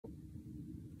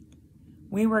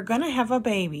We were going to have a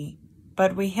baby,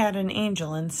 but we had an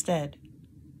angel instead.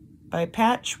 By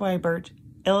Pat Schwiebert,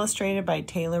 illustrated by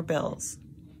Taylor Bills.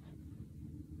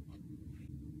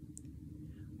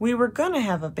 We were going to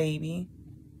have a baby,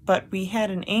 but we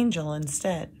had an angel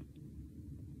instead.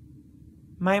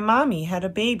 My mommy had a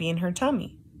baby in her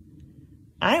tummy.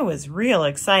 I was real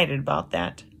excited about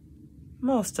that,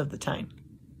 most of the time.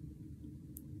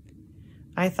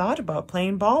 I thought about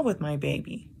playing ball with my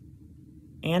baby,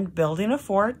 and building a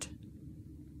fort,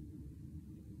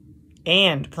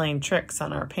 and playing tricks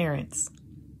on our parents.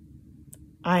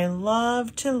 I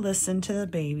loved to listen to the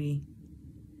baby,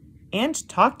 and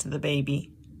talk to the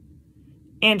baby,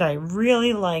 and I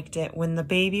really liked it when the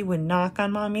baby would knock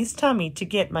on Mommy's tummy to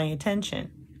get my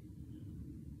attention.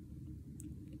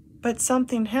 But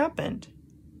something happened.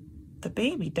 The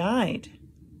baby died.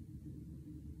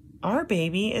 Our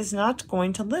baby is not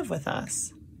going to live with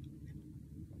us.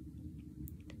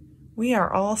 We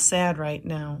are all sad right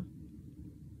now.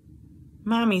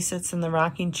 Mommy sits in the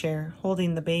rocking chair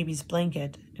holding the baby's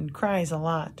blanket and cries a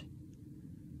lot.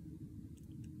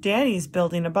 Daddy's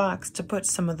building a box to put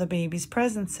some of the baby's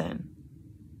presents in.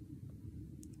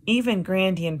 Even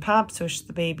Grandy and Pops wish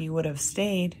the baby would have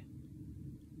stayed.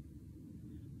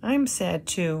 I'm sad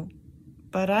too,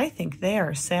 but I think they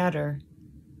are sadder.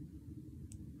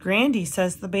 Grandy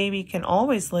says the baby can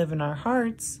always live in our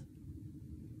hearts.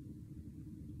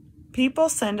 People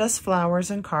send us flowers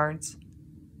and cards,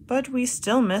 but we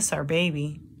still miss our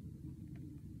baby.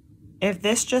 If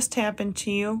this just happened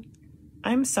to you,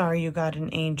 I'm sorry you got an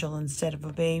angel instead of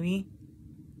a baby.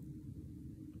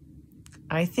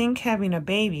 I think having a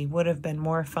baby would have been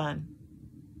more fun.